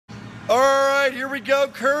All right, here we go,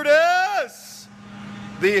 Curtis.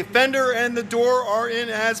 The fender and the door are in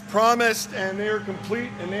as promised, and they are complete,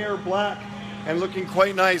 and they are black and looking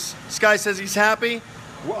quite nice. This guy says he's happy.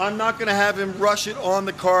 Well, I'm not going to have him rush it on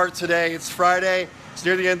the car today. It's Friday. It's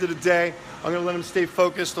near the end of the day. I'm going to let him stay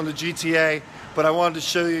focused on the GTA, but I wanted to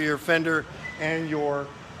show you your fender and your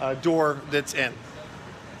door that's in.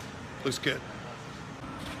 Looks good.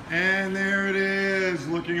 And there it is,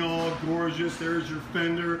 looking all gorgeous. There's your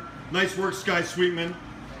fender. Nice work, Sky Sweetman.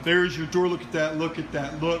 There's your door. Look at that, look at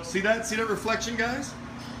that, look. See that? See that reflection, guys?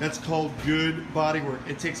 That's called good bodywork.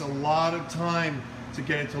 It takes a lot of time to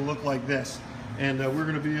get it to look like this. And we're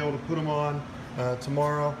gonna be able to put them on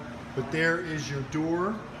tomorrow. But there is your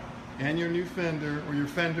door and your new fender, or your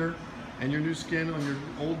fender, and your new skin on your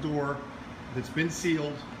old door that's been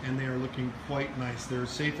sealed, and they are looking quite nice. They're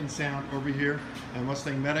safe and sound over here at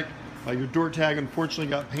MustangMedic. Your door tag unfortunately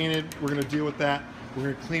got painted. We're gonna deal with that. We're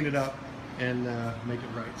gonna clean it up and make it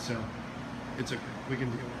right. So it's okay, we can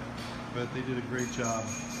deal with it. But they did a great job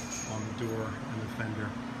on the door and the fender.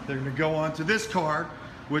 They're gonna go on to this car,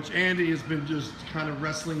 which Andy has been just kind of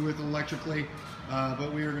wrestling with electrically,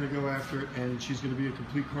 but we are gonna go after it, and she's gonna be a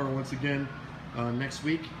complete car once again next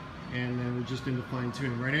week. And then we're just into fine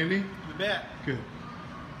tuning, right, Andy? You bet. Good.